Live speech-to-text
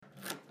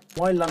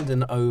Why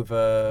London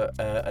over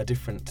a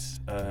different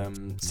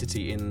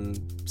city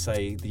in,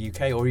 say, the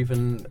UK or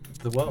even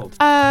the world?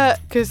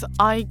 Because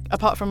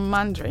apart from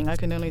Mandarin, I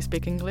can only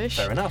speak English.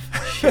 Fair enough.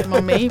 Shame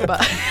on me,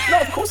 but... No,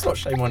 of course not,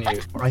 shame on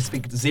you. I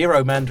speak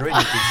zero Mandarin,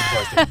 you'd be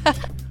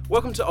surprised.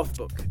 Welcome to Off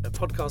Book, a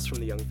podcast from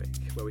the Young Vic,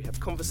 where we have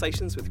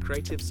conversations with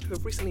creatives who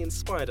have recently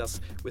inspired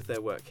us with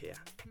their work here.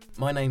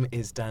 My name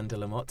is Dan de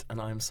la Motte, and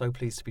I am so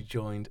pleased to be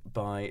joined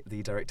by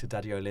the director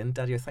Daddio Lin.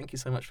 Daddio, thank you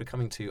so much for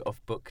coming to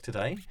Off Book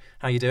today.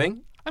 How are you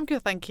doing? I'm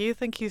good, thank you.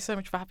 Thank you so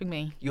much for having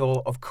me.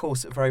 You're, of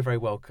course, very, very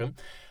welcome.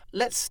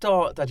 Let's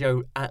start,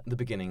 Daddio, at the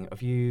beginning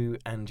of you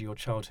and your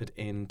childhood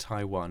in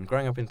Taiwan.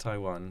 Growing up in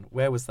Taiwan,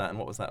 where was that and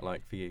what was that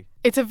like for you?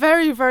 It's a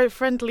very, very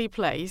friendly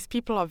place.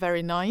 People are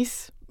very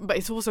nice, but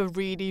it's also a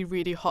really,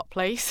 really hot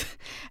place.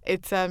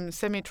 It's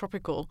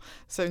semi-tropical,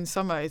 so in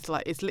summer it's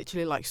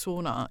literally like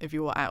sauna if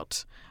you were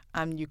out,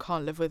 and you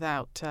can't live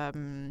without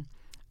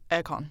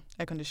air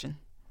condition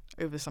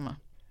over summer.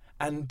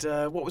 And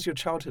what was your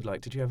childhood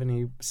like? Did you have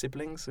any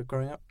siblings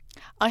growing up?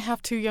 I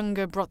have two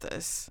younger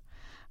brothers.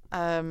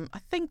 I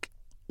think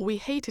we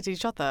hated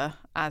each other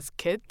as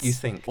kids. You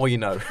think, or you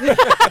know.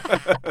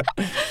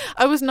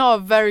 I was not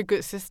a very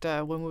good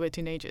sister when we were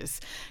teenagers.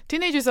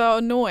 Teenagers are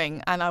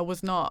annoying, and I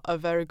was not a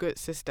very good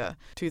sister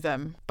to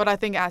them. But I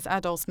think as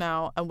adults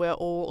now, and we're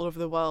all over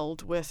the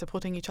world, we're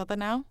supporting each other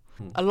now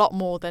a lot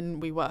more than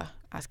we were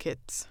as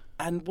kids.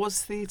 And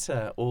was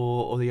theatre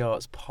or the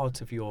arts part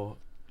of your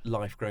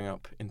life growing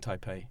up in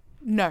Taipei?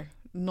 No,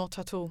 not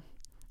at all.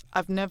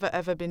 I've never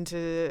ever been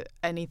to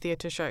any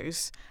theatre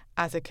shows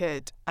as a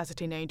kid, as a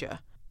teenager.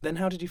 Then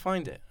how did you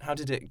find it? How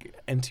did it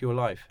enter your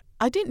life?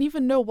 I didn't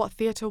even know what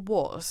theatre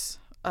was,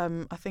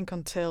 I think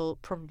until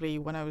probably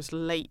when I was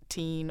late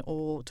teen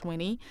or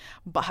 20.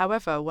 But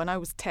however, when I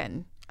was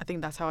 10, I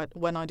think that's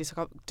when I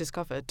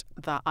discovered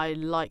that I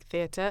like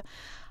theatre.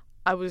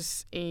 I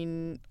was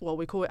in what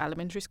we call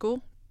elementary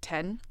school,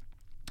 10.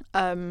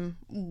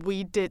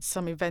 We did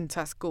some events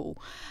at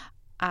school,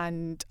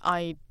 and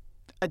I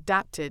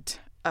adapted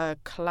a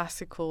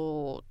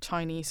classical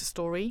Chinese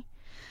story,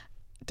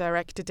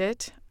 directed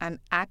it and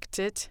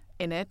acted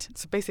in it,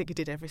 so basically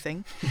did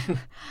everything.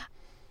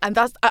 And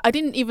I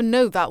didn't even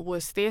know that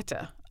was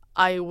theatre.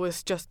 I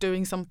was just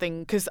doing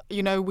something because,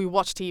 you know, we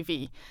watch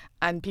TV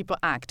and people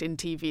act in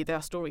TV,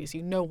 their stories,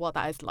 you know what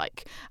that is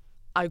like.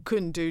 I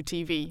couldn't do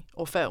TV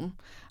or film,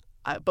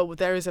 but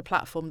there is a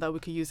platform that we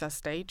could use as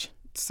stage.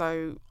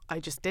 So I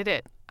just did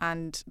it.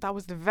 And that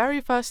was the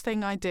very first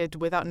thing I did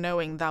without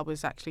knowing that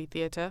was actually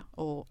theatre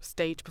or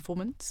stage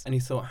performance. And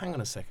you thought, hang on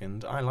a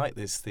second, I like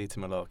this theatre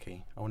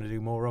malarkey. I want to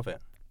do more of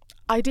it.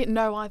 I didn't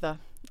know either.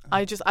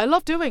 I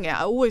love doing it.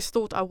 I always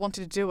thought I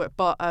wanted to do it,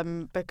 but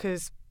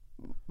because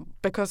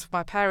of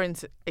my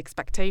parents'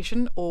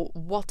 expectation or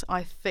what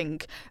I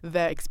think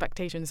their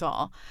expectations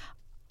are,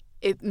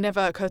 it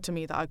never occurred to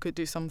me that I could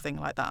do something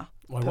like that.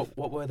 Well,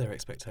 what were their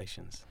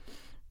expectations?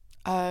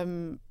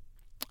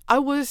 I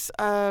was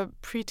a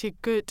pretty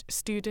good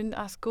student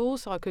at school,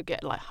 so I could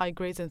get like high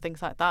grades and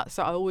things like that.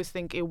 So I always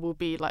think it will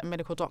be like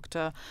medical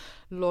doctor,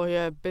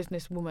 lawyer,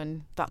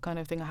 businesswoman, that kind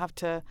of thing.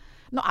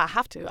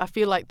 I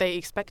feel like they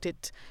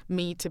expected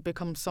me to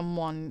become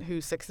someone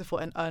who's successful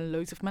and earn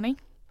loads of money.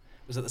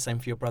 Was it the same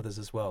for your brothers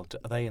as well?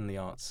 Are they in the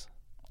arts?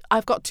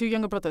 I've got two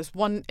younger brothers.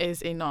 One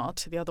is in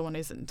art, the other one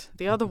isn't.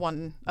 The other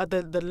one,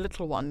 the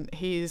little one,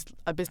 he's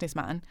a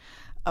businessman,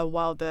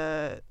 while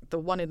the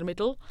one in the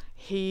middle,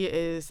 he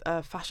is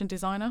a fashion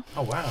designer.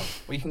 Oh, wow.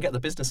 Well, you can get the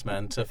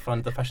businessman to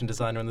fund the fashion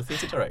designer and the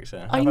theatre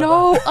director. I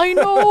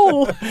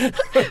know.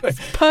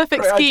 It's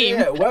perfect Great scheme.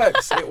 Idea. It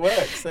works.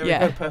 There we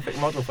go. Perfect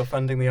model for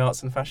funding the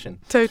arts and fashion.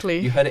 Totally.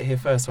 You heard it here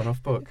first on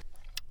Off Book.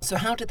 So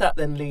how did that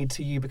then lead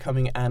to you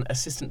becoming an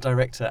assistant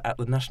director at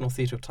the National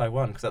Theatre of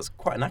Taiwan? Because that's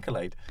quite an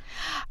accolade.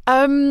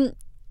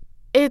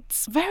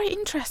 It's very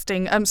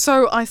interesting.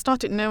 So I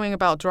started knowing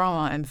about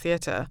drama and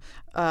theatre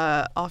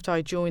after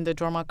I joined the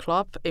drama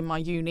club in my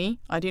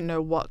uni. I didn't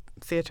know what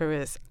theatre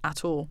is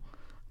at all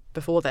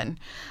before then.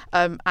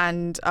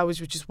 And I was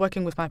just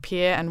working with my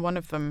peer, and one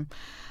of them,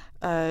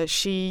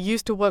 she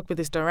used to work with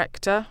this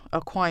director,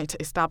 a quite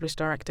established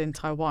director in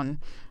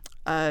Taiwan.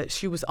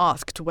 She was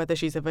asked whether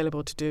she's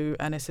available to do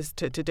an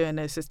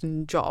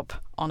assistant job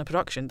on a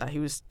production that he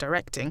was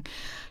directing.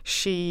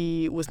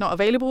 She was not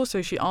available,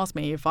 so she asked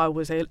me if I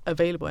was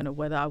available and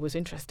whether I was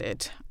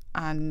interested.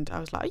 And I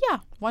was like, yeah,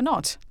 why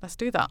not? Let's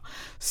do that.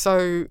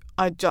 So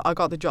I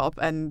got the job,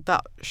 and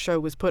that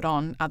show was put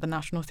on at the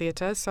National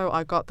Theatre. So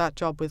I got that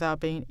job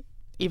without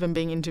even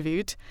being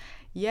interviewed.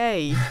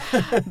 Yay.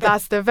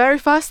 That's the very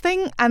first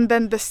thing. And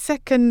then the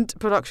second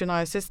production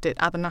I assisted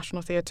at the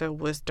National Theatre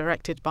was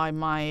directed by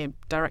my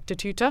director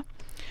tutor,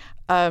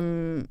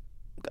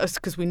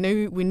 because we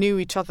knew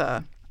each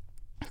other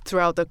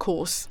throughout the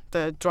course,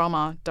 the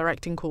drama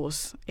directing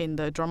course in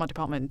the drama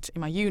department in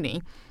my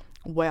uni,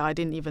 where I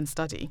didn't even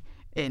study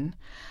in.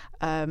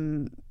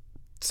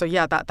 So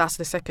yeah, that's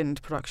the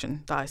second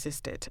production that I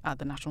assisted at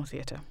the National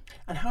Theatre.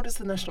 And how does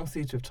the National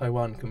Theatre of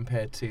Taiwan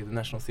compare to the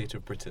National Theatre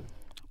of Britain?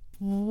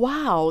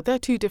 Wow, they're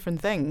two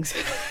different things.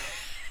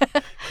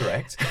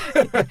 Correct.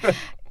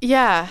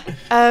 Yeah.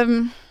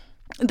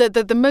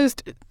 The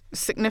most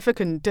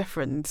significant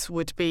difference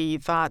would be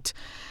that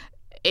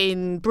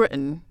in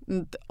Britain,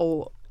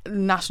 or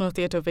National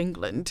Theatre of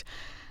England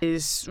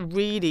is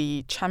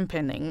really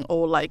championing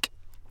or like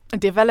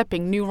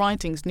developing new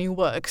writings, new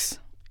works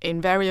in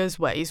various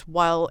ways,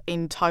 while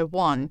in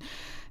Taiwan,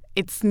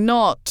 it's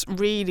not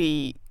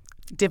really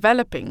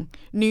developing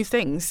new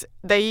things.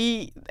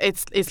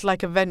 It's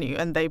like a venue,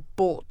 and they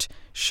bought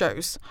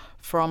shows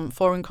from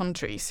foreign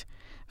countries,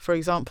 for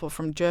example,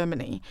 from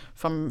Germany,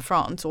 from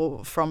France,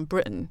 or from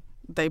Britain.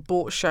 They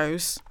bought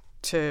shows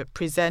to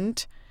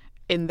present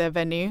in their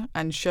venue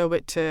and show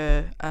it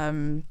to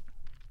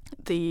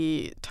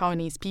the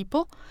Taiwanese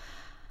people,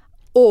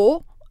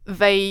 or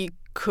they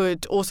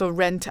could also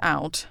rent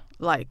out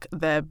like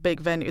their big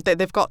venue.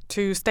 They've got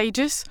two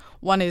stages.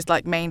 One is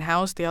like main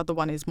house. The other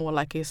one is more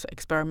like is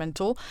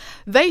experimental.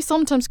 They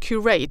sometimes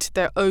curate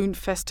their own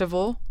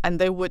festival and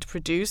they would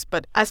produce.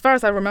 But as far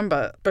as I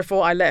remember,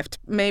 before I left,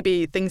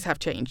 maybe things have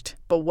changed.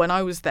 But when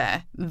I was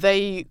there,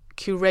 they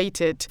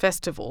curated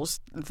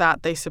festivals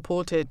that they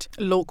supported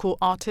local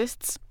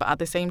artists, but at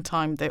the same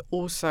time they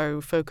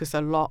also focus a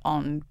lot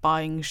on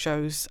buying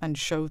shows and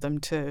show them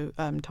to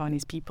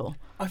Taiwanese people.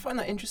 I find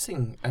that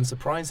interesting and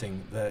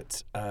surprising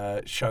that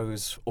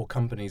shows or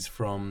companies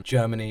from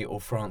Germany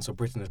or France or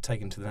Britain have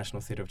taken to the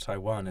National Theatre of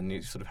Taiwan, and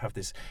you sort of have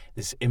this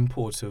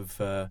import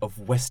of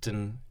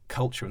Western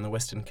culture and the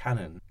Western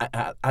canon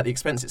at the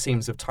expense, it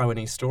seems, of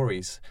Taiwanese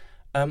stories.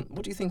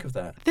 What do you think of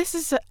that? This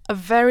is a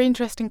very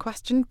interesting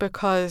question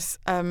because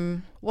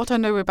what I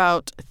know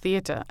about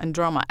theatre and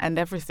drama and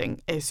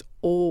everything is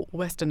all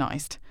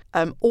westernized.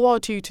 All our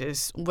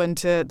tutors went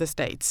to the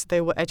States.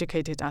 They were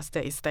educated as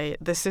States.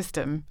 The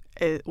system,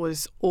 it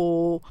was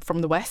all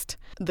from the West.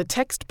 The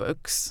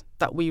textbooks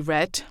that we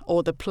read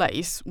or the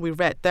plays we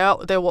read,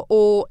 they were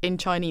all in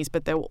Chinese,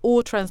 but they were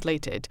all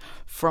translated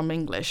from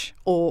English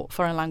or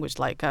foreign language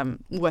like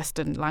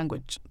Western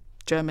language,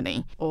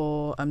 Germany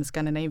or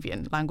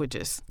Scandinavian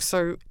languages.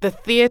 So the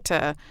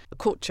theatre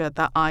culture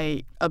that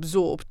I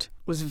absorbed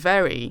was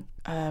very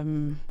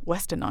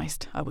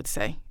westernized, I would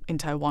say, in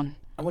Taiwan.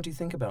 And what do you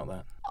think about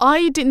that?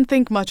 I didn't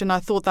think much, and I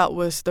thought that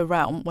was the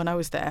realm when I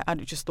was there. I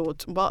just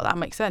thought, well, that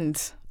makes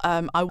sense.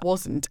 I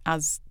wasn't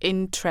as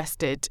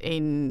interested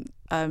in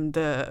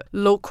the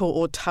local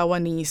or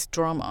Taiwanese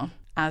drama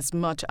as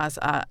much as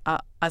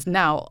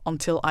now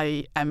until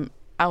I am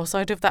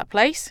outside of that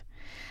place.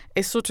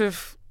 It's sort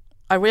of,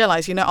 I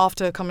realised,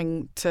 after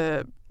coming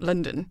to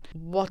London,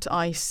 what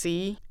I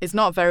see is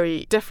not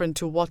very different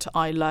to what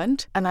I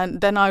learned.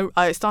 And then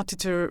I started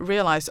to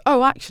realise,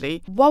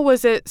 actually, what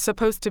was it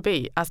supposed to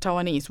be as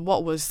Taiwanese?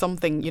 What was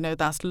something,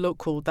 that's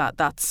local,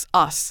 that's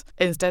us,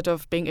 instead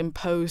of being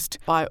imposed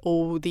by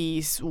all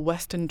these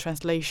Western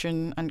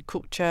translation and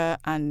culture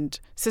and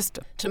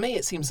system? To me,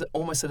 it seems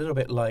almost a little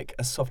bit like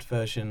a soft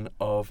version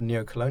of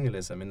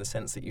neocolonialism, in the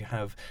sense that you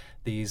have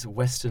these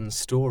Western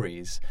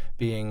stories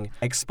being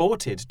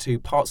exported to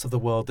parts of the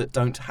world that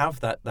don't have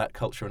that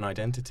culture and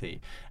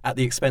identity, at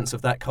the expense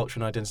of that culture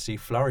and identity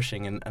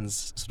flourishing and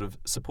sort of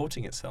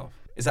supporting itself.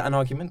 Is that an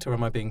argument, or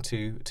am I being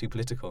too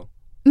political?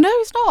 No,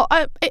 it's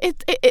not.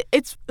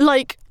 It's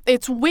like,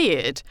 it's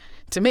weird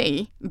to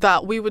me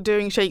that we were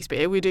doing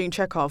Shakespeare, we were doing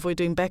Chekhov, we were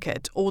doing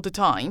Beckett all the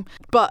time.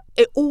 But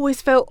it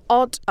always felt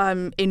odd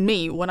in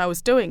me when I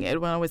was doing it,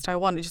 when I was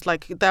Taiwan. It's just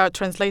like, they are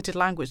translated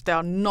language, they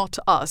are not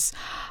us.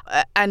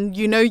 And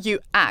you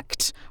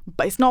act,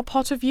 but it's not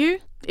part of you,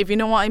 if you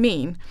know what I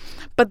mean.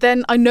 But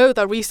then I know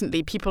that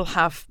recently people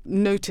have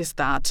noticed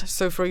that.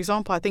 So, for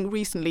example, I think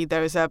recently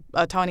there is a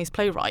Taiwanese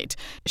playwright.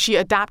 She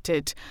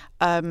adapted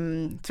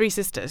Three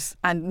Sisters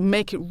and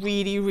make it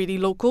really, really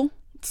local.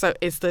 So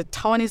it's the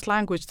Taiwanese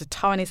language, the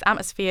Taiwanese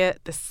atmosphere,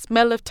 the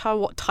smell of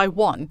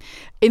Taiwan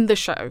in the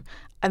show.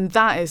 And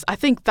I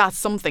think that's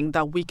something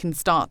that we can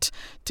start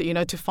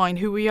to, to find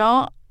who we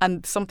are,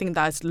 and something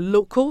that's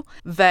local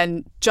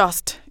than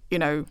just,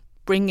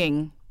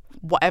 bringing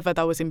whatever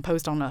that was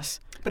imposed on us.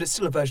 But it's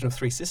still a version of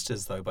Three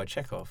Sisters, though, by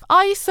Chekhov.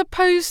 I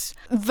suppose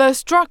the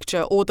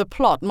structure or the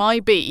plot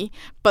might be,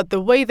 but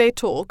the way they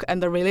talk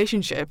and the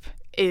relationship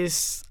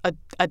is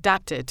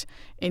adapted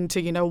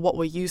into, what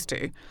we're used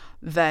to,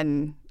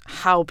 than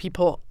how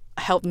people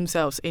help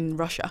themselves in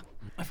Russia.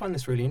 I find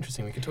this really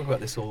interesting. We could talk about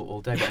this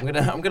all day, but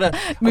I'm gonna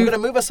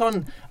move us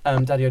on,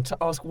 Daddio, to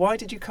ask, why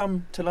did you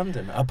come to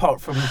London,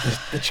 apart from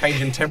the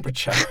change in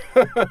temperature?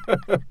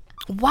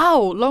 Wow,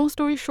 long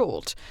story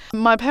short,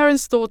 my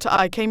parents thought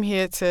I came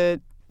here to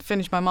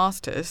finish my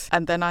master's,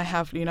 and then I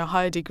have,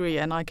 higher degree,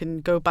 and I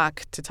can go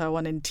back to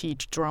Taiwan and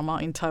teach drama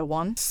in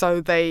Taiwan.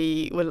 So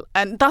they will,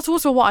 and that's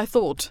also what I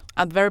thought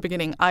at the very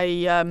beginning,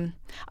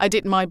 I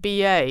did my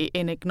BA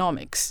in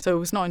economics, so it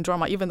was not in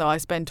drama, even though I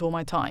spent all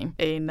my time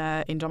in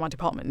drama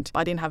department.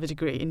 I didn't have a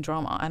degree in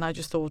drama, and I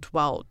just thought,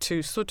 well,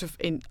 to sort of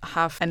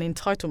have an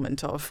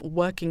entitlement of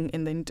working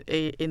in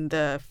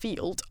the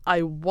field,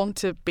 I want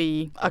to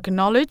be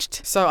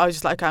acknowledged. So I was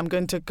just like, I'm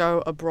going to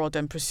go abroad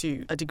and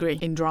pursue a degree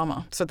in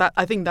drama. So that,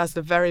 I think that's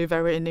the very,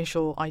 very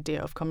initial idea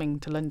of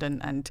coming to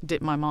London, and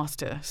did my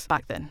master's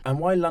back then. And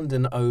why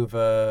London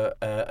over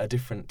a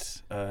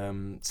different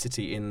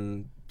city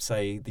in,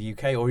 say, the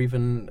UK or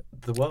even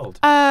the world?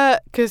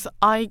 Because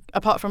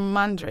apart from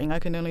Mandarin, I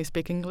can only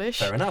speak English.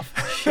 Fair enough.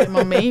 Shame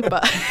on me,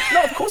 but...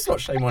 No, of course not,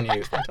 shame on you.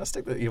 It's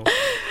fantastic that you're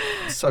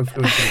so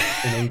fluent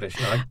in English.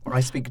 You know,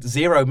 I speak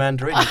zero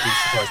Mandarin, you'd be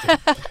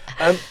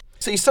surprised.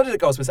 So you studied at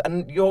Goldsmiths,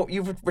 and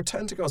you've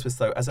returned to Goldsmiths,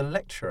 though, as a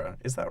lecturer.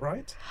 Is that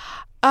right?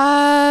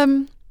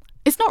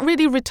 It's not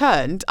really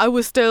returned. I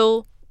was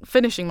still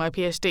finishing my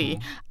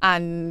PhD,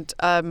 and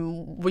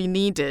we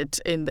needed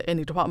in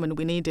the department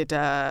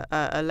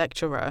a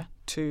lecturer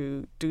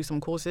to do some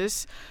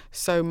courses.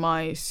 So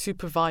my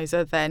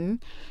supervisor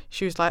then,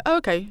 she was like, oh,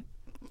 okay,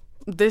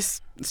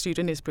 this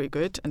student is pretty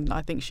good and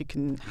I think she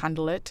can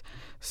handle it.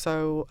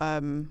 So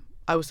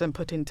I was then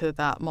put into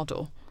that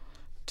model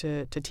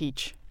to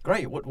teach.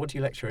 Great. What do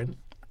you lecture in?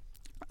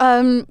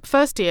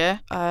 First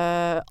year,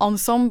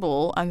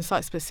 ensemble and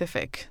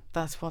site-specific.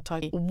 That's what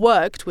I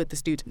worked with the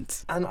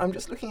students. And I'm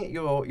just looking at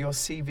your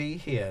CV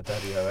here,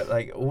 Dario,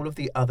 like all of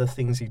the other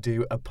things you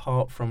do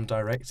apart from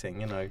directing.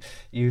 You know,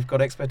 you've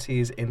got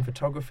expertise in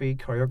photography,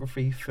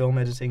 choreography, film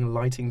editing,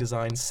 lighting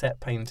design,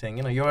 set painting.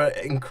 You know, you're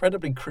an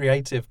incredibly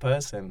creative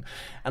person.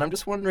 And I'm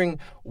just wondering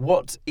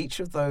what each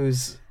of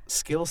those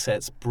skill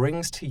sets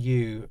brings to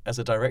you as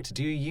a director.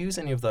 Do you use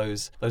any of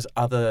those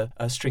other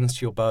strings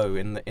to your bow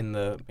in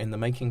the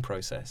making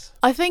process?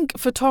 I think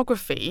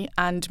photography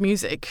and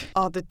music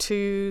are the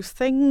two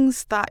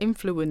things that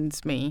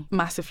influence me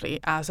massively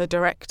as a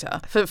director.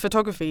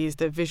 Photography is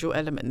the visual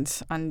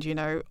elements, and you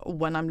know,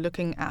 when I'm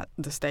looking at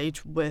the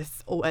stage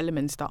with all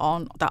elements that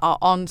are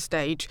on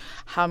stage,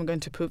 how I'm going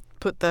to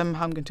put them,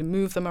 how I'm going to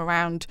move them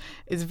around,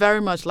 is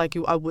very much like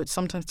I would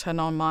sometimes turn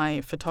on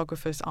my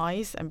photographer's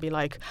eyes and be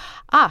like,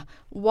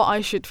 what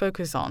I should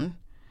focus on,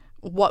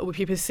 what would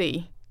people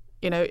see?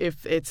 You know,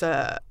 if it's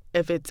an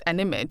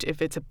image,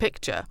 if it's a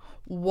picture,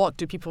 what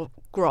do people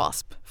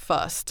grasp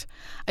first?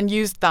 And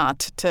use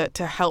that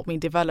to help me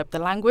develop the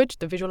language,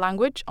 the visual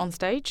language on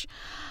stage.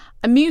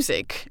 And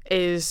music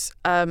is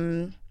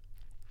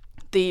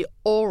the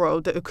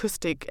aural, the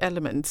acoustic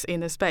elements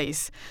in a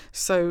space.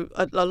 So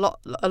a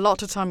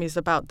lot of time is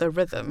about the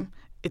rhythm.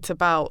 It's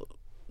about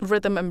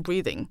rhythm and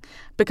breathing,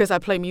 because I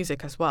play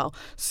music as well.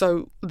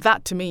 So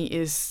that to me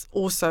is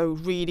also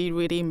really,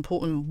 really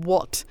important,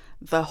 what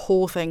the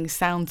whole thing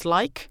sounds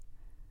like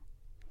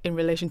in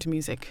relation to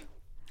music.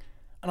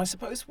 And I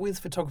suppose with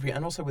photography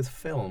and also with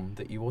film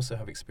that you also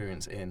have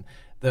experience in,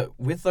 that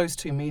with those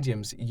two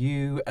mediums,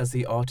 you as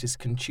the artist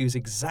can choose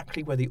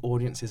exactly where the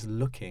audience is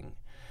looking.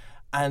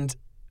 And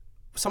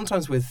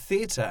sometimes with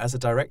theatre, as a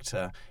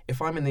director,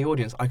 if I'm in the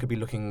audience, I could be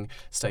looking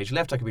stage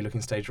left, I could be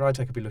looking stage right,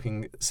 I could be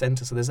looking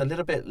centre. So there's a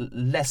little bit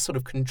less sort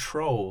of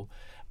control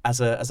as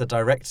a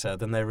director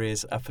than there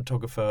is a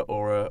photographer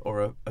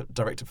or a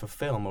director for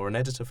film or an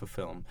editor for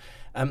film.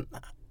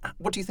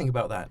 What do you think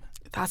about that?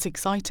 That's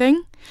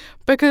exciting,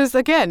 because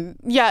again,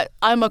 yeah,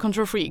 I'm a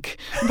control freak,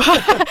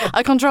 but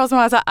I control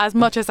as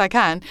much as I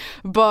can.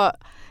 But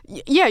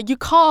yeah, you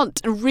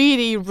can't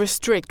really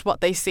restrict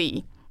what they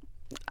see.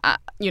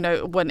 You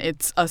know, when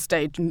it's a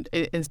stage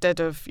instead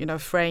of, you know,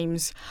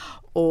 frames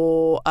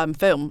or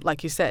film,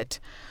 like you said.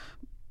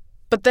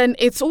 But then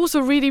it's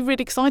also really,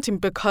 really exciting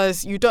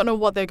because you don't know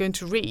what they're going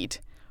to read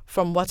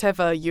from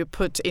whatever you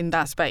put in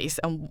that space.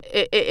 And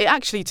it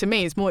actually, to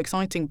me, is more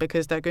exciting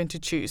because they're going to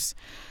choose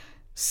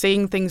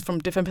seeing things from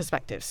different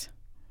perspectives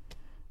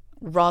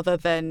rather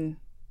than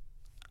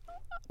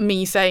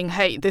me saying,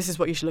 hey, this is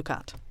what you should look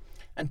at.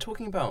 And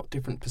talking about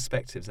different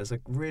perspectives, there's a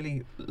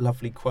really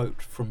lovely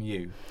quote from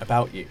you,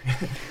 about you,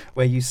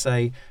 where you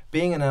say,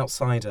 being an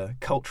outsider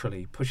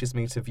culturally pushes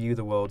me to view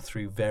the world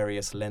through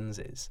various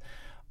lenses.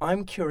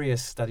 I'm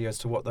curious, Dario, as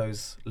to what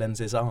those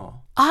lenses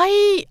are.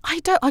 I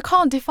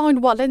can't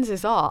define what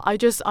lenses are.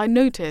 I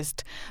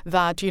noticed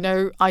that, you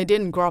know, I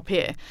didn't grow up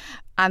here.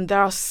 And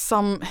there are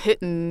some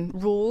hidden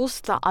rules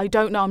that I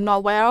don't know, I'm not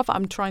aware of,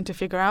 I'm trying to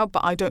figure out,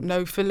 but I don't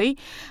know fully.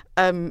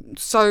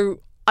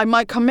 So I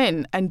might come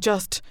in and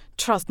just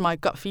trust my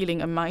gut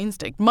feeling and my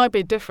instinct. Might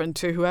be different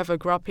to whoever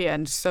grew up here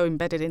and so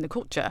embedded in the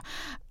culture.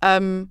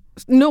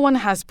 No one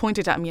has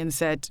pointed at me and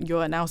said,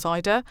 you're an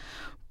outsider.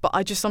 But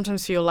I just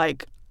sometimes feel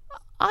like,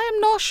 I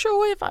am not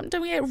sure if I'm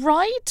doing it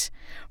right,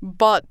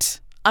 but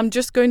I'm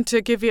just going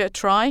to give it a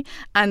try.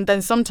 And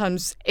then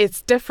sometimes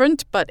it's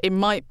different, but it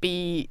might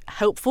be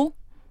helpful,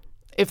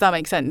 if that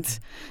makes sense.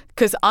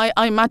 Because I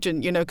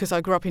imagine, you know, because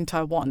I grew up in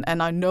Taiwan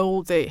and I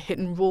know the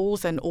hidden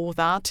rules and all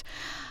that.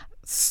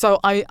 So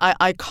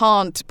I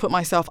can't put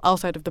myself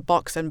outside of the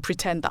box and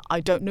pretend that I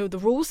don't know the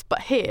rules.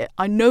 But here,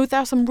 I know there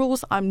are some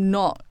rules I'm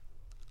not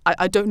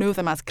I don't know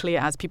them as clear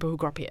as people who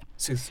grew up here.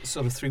 So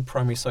sort of through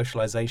primary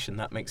socialization,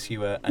 that makes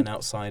you an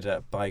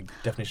outsider by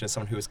definition as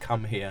someone who has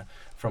come here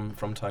from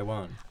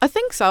Taiwan. I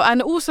think so.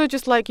 And also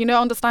just like,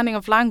 understanding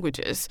of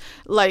languages,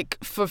 like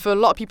for a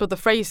lot of people, the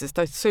phrases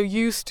they're so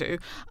used to,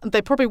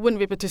 they probably wouldn't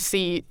be able to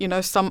see,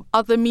 some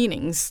other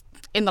meanings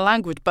in the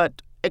language,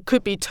 but it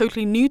could be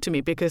totally new to me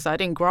because I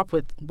didn't grow up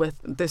with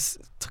this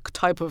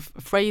type of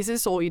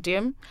phrases or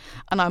idiom,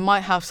 and I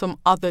might have some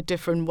other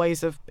different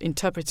ways of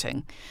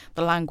interpreting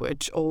the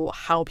language or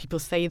how people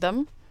say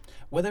them.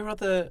 Were there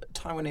other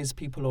Taiwanese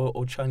people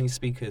or Chinese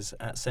speakers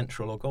at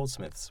Central or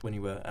Goldsmiths when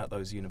you were at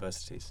those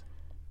universities?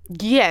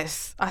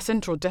 Yes, at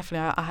Central,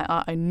 definitely.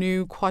 I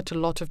knew quite a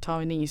lot of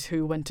Taiwanese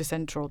who went to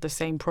Central, the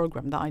same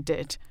program that I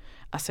did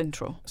at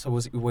Central. So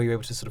were you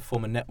able to sort of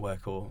form a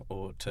network of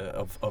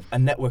a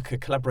network, a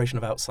collaboration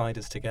of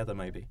outsiders together,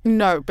 maybe?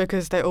 No,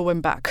 because they all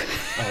went back.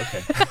 Oh,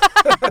 okay.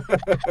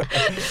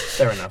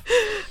 Fair enough.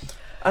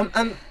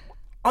 And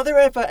are there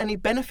ever any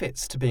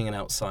benefits to being an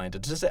outsider?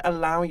 Does it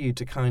allow you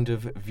to kind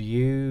of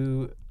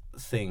view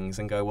things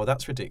and go, well,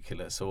 that's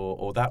ridiculous,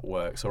 or that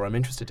works, or I'm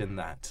interested in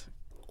that?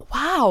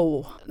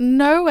 Wow.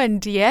 No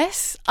and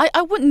yes. I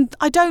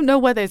don't know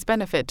whether it's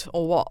benefit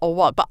or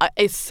what, but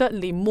it's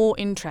certainly more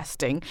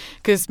interesting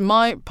because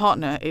my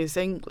partner is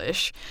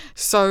English.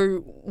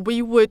 So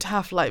we would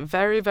have like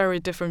very, very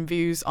different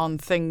views on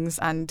things.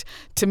 And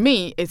to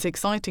me, it's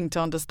exciting to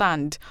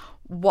understand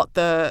what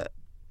the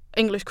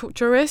English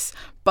culture is.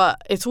 But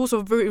it's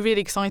also really,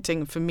 really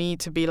exciting for me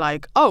to be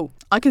like, oh,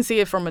 I can see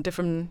it from a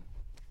different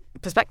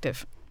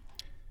perspective.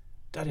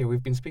 Daria,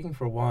 we've been speaking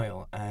for a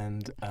while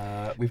and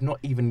we've not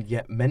even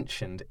yet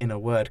mentioned in a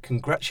word,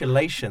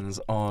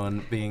 congratulations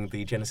on being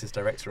the Genesis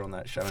director on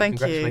that show. Thank you.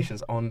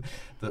 Congratulations on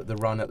the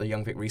run at the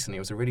Young Vic recently. It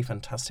was a really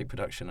fantastic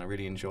production. I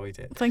really enjoyed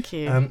it. Thank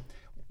you.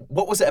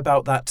 What was it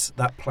about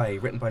that play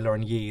written by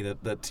Lauren Yee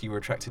that you were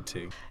attracted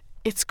to?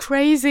 It's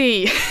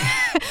crazy.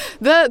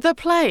 The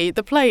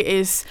play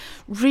is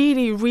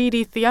really,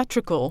 really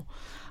theatrical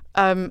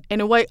in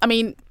a way. I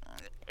mean,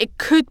 it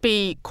could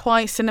be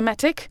quite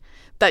cinematic,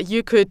 that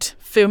you could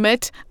film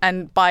it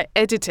and by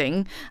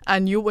editing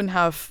and you wouldn't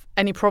have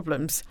any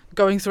problems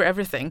going through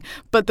everything.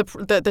 But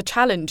the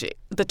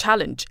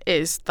challenge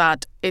is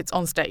that it's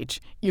on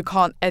stage. You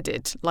can't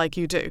edit like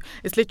you do.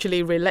 It's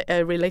literally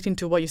relating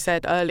to what you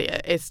said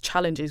earlier. Its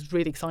challenge is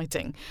really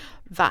exciting.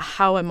 That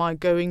how am I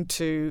going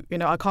to,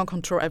 I can't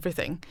control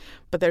everything,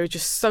 but there is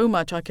just so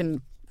much I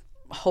can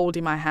hold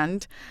in my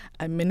hand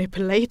and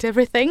manipulate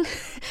everything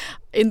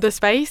in the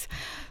space.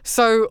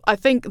 So I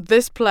think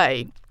this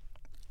play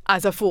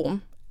as a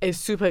form is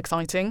super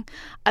exciting.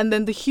 And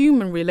then the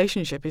human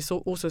relationship is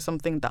also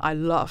something that I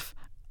love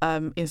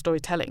in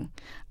storytelling.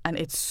 And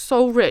it's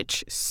so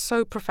rich,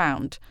 so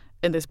profound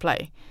in this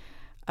play.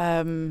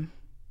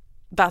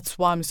 That's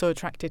why I'm so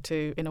attracted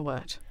to In a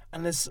Word.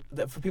 And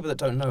for people that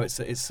don't know, it's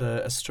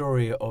a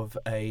story of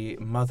a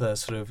mother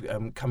sort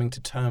of coming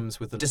to terms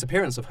with the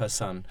disappearance of her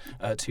son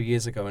 2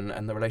 years ago,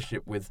 and the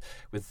relationship with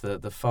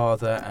the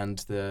father and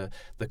the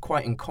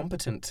quite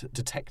incompetent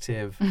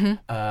detective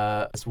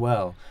as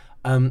well.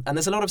 And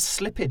there's a lot of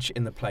slippage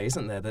in the play,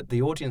 isn't there? That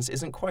the audience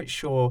isn't quite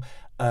sure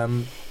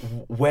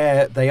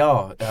where they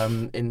are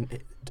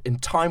in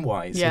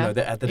time-wise. Yeah.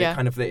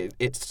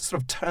 It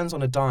sort of turns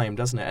on a dime,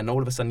 doesn't it? And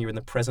all of a sudden you're in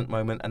the present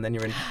moment, and then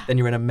you're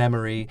in a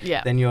memory.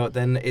 Yeah.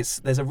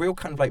 There's a real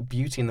kind of like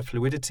beauty in the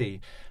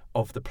fluidity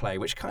of the play,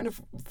 which kind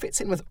of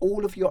fits in with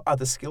all of your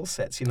other skill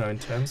sets, in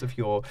terms of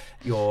your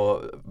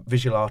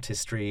visual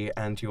artistry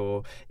and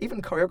your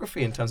even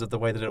choreography, in terms of the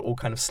way that it all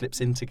kind of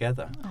slips in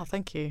together. Oh,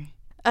 thank you.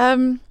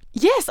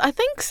 Yes, I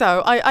think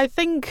so. I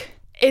think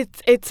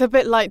it's a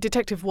bit like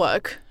detective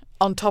work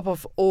on top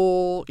of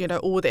all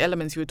the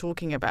elements you were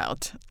talking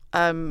about.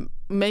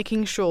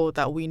 Making sure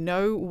that we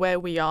know where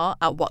we are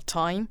at what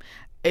time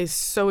is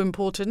so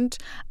important,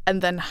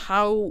 and then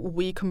how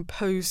we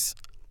compose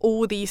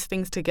all these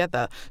things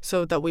together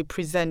so that we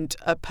present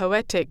a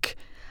poetic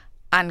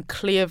and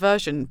clear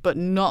version, but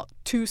not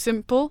too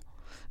simple,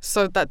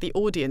 so that the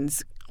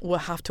audience will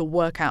have to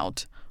work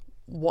out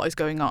what is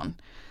going on.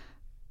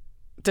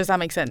 Does that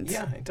make sense?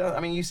 Yeah, it does. I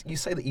mean, you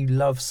say that you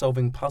love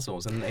solving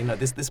puzzles, and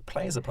this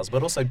play is a puzzle,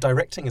 but also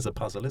directing is a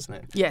puzzle, isn't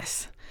it?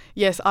 Yes,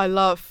 I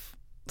love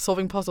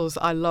solving puzzles.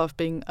 I love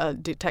being a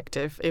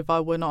detective. If I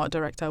were not a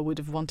director, I would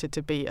have wanted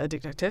to be a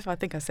detective. I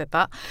think I said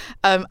that.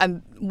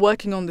 And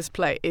working on this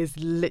play is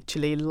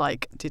literally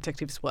like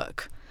detectives'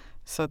 work.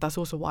 So that's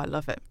also why I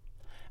love it.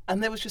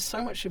 And there was just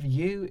so much of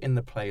you in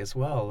the play as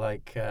well.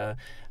 Like,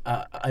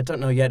 I don't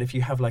know yet if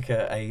you have like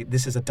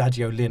this is a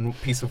Daddio Lin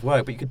piece of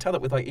work, but you could tell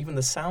that with like even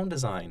the sound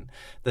design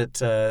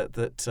that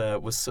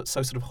was so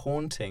sort of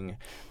haunting,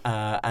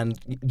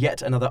 and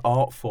yet another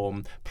art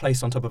form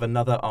placed on top of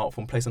another art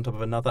form, placed on top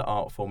of another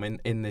art form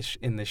in this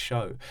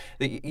show.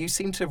 That you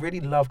seem to really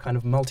love kind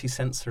of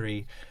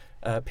multi-sensory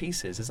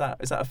pieces. Is that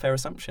a fair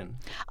assumption?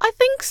 I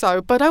think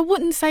so, but I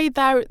wouldn't say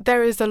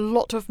there is a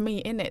lot of me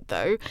in it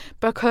though,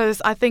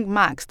 because I think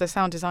Max, the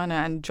sound designer,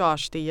 and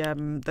Josh, the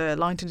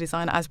lighting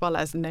designer, as well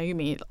as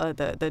Naomi,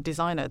 the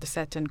designer, the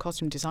set and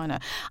costume designer,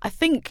 I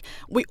think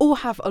we all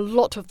have a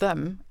lot of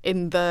them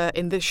in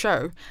this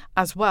show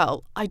as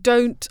well. I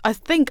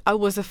think I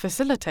was a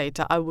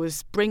facilitator. I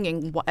was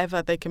bringing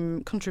whatever they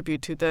can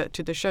contribute to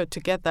the show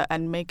together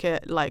and make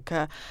it like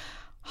a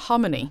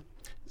harmony.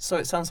 So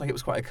it sounds like it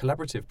was quite a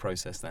collaborative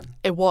process then.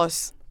 It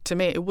was. To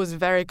me, it was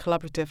very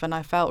collaborative, and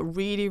I felt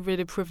really,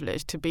 really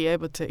privileged to be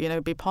able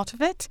to, be part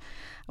of it,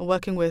 and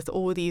working with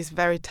all these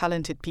very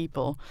talented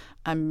people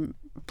and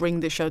bring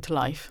the show to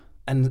life.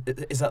 And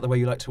is that the way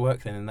you like to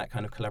work then, in that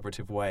kind of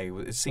collaborative way?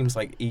 It seems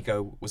like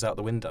ego was out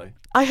the window.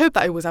 I hope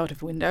that it was out of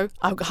the window.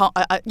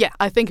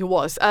 I think it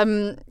was.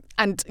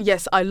 And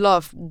yes, I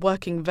love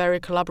working very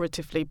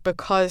collaboratively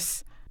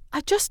because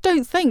I just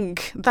don't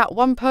think that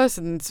one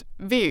person's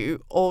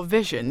view or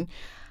vision,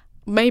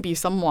 maybe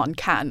someone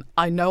can.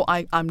 I know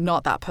I'm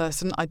not that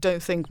person. I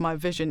don't think my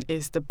vision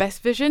is the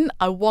best vision.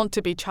 I want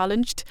to be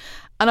challenged,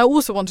 and I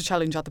also want to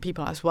challenge other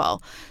people as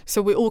well.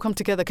 So we all come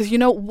together because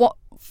what?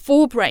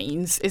 4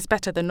 brains is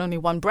better than only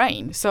 1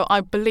 brain. So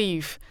I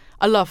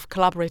love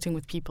collaborating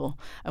with people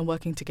and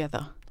working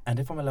together. And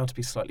if I'm allowed to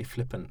be slightly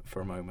flippant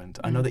for a moment,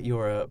 I know that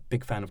you're a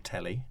big fan of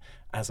telly,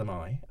 as am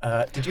I.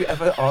 Did you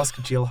ever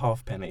ask Jill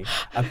Halfpenny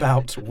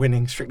about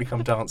winning Strictly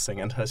Come Dancing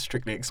and her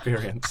Strictly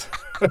experience?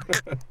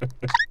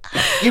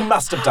 You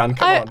must have done,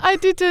 come on. I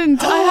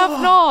didn't. I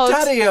have not.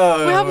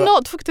 Daddy-o! We have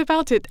not talked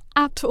about it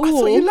at all. I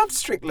thought you loved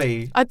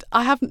Strictly.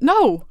 I have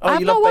no. Oh, I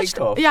have you not love watched.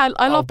 Bake Off? Yeah,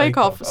 I love Bake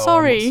Off.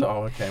 Sorry.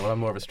 Okay. Well, I'm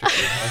more of a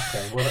Strictly.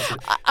 Okay. Well, that's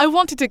it. I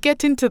wanted to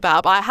get into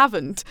that, but I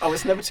haven't. Oh,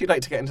 it's never too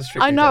late to get into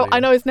Strictly. I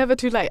know. It's never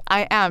too late.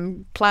 I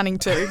am planning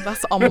to.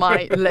 That's on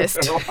my list.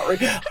 Well,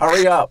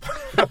 hurry up.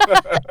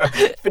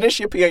 Finish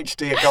your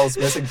PhD at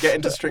Goldsmiths and get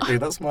into Strictly.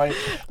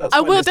 I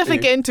will definitely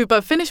get into,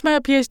 but finish my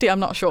PhD, I'm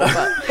not sure.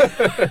 But.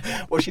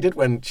 Well, she did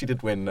win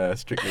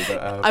Strictly.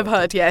 But, I've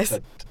heard, yes.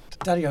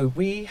 Daddy-o,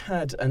 we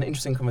had an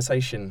interesting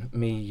conversation,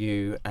 me,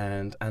 you,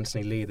 and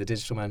Anthony Lee, the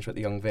digital manager at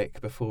the Young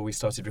Vic, before we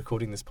started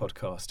recording this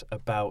podcast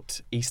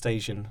about East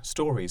Asian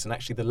stories and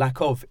actually the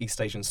lack of East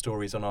Asian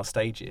stories on our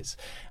stages.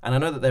 And I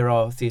know that there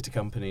are theatre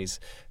companies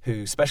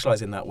who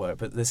specialise in that work,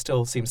 but there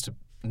still seems to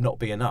not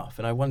be enough.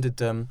 And I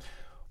wondered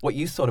what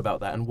you thought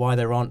about that and why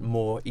there aren't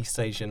more East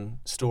Asian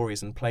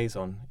stories and plays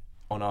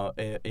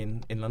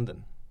in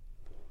London.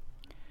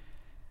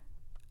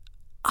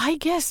 I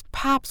guess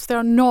perhaps there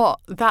are not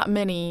that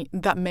many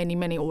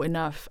or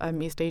enough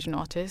East Asian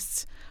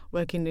artists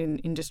working in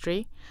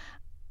industry,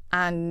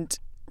 and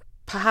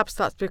perhaps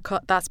that's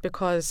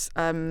because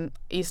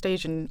East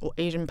Asian or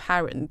Asian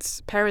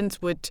parents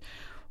would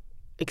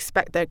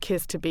expect their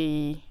kids to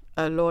be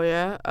a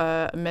lawyer,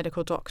 a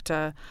medical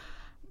doctor,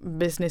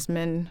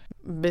 businessmen,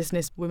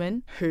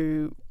 businesswomen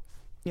who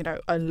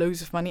earn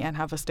loads of money and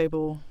have a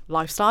stable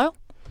lifestyle.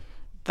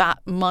 That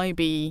might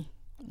be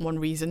one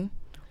reason.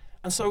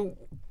 And so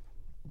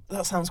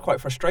that sounds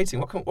quite frustrating.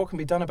 What can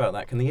be done about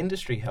that? Can the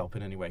industry help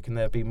in any way? Can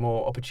there be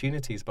more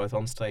opportunities both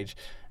on stage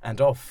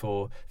and off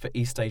for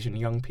East Asian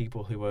young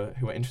people who are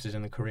interested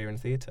in a career in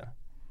theatre?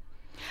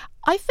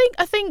 I think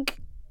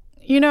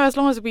as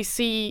long as we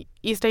see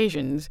East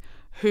Asians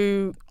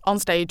who on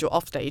stage or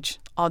off stage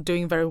are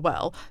doing very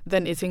well,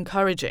 then it's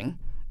encouraging,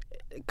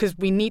 because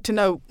we need to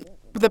know.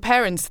 The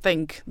parents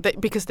think that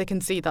because they can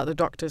see that the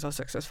doctors are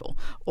successful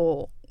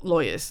or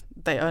lawyers,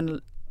 they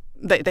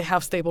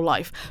have stable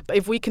life. But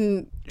if we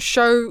can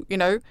show,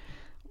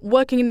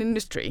 working in the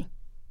industry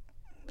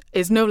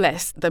is no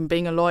less than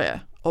being a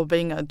lawyer or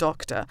being a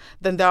doctor,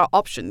 then there are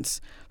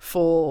options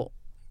for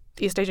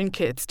East Asian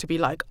kids to be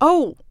like,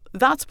 oh,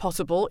 that's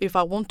possible. If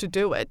I want to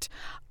do it,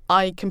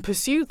 I can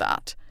pursue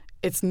that.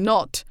 It's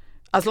not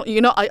as long,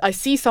 I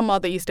see some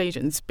other East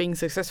Asians being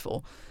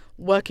successful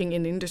working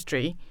in the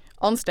industry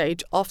on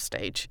stage, off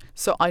stage.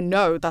 So I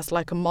know that's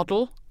like a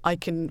model I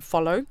can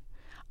follow.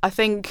 I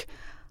think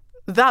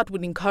that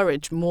would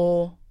encourage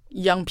more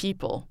young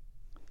people,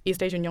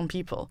 East Asian young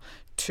people,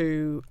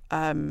 to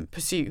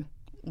pursue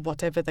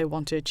whatever they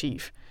want to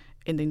achieve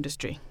in the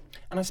industry.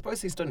 And I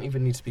suppose these don't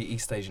even need to be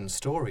East Asian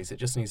stories. It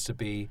just needs to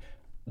be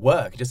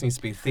work. It just needs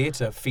to be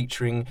theatre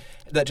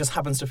that just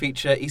happens to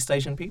feature East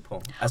Asian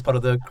people as part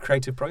of the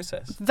creative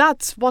process.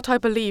 That's what I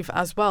believe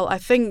as well. I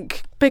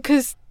think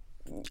because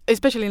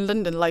especially in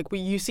London,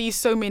 you see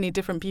so many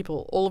different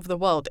people all over the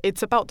world.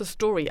 It's about the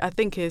story. I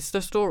think it's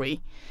the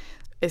story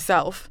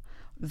itself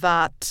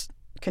that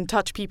can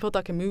touch people,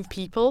 that can move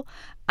people,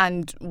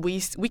 and we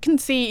can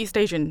see East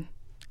Asian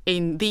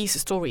in these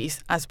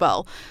stories as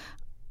well.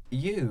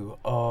 You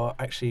are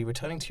actually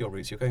returning to your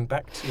roots. You're going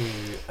back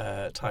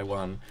to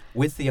Taiwan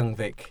with the Young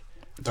Vic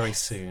very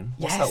soon.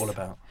 What's that all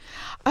about?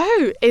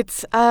 Oh,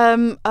 it's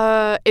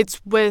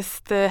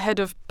with the head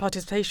of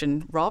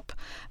participation, Rob,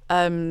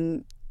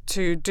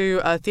 to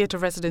do a theatre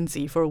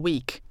residency for a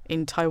week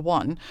in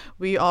Taiwan,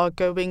 we are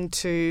going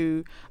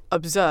to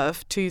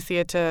observe two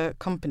theatre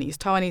companies,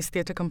 Taiwanese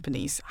theatre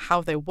companies,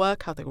 how they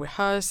work, how they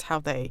rehearse, how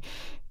they,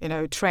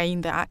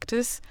 train the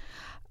actors,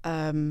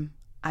 and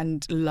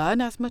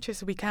learn as much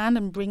as we can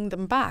and bring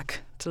them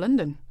back to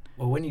London.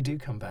 Well, when you do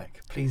come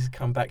back, please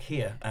come back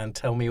here and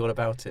tell me all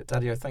about it.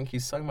 Daddio, thank you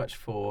so much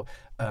for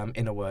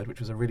In a Word, which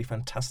was a really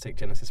fantastic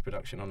Genesis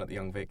production on at the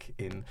Young Vic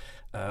in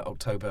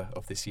October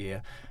of this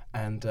year.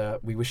 And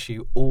we wish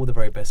you all the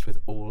very best with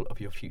all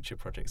of your future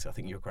projects. I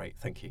think you're great.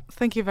 Thank you.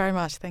 Thank you very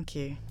much. Thank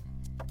you.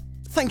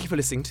 Thank you for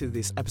listening to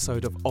this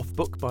episode of Off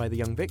Book by the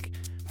Young Vic.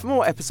 For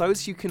more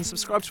episodes, you can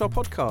subscribe to our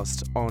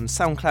podcast on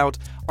SoundCloud,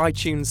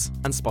 iTunes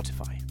and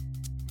Spotify.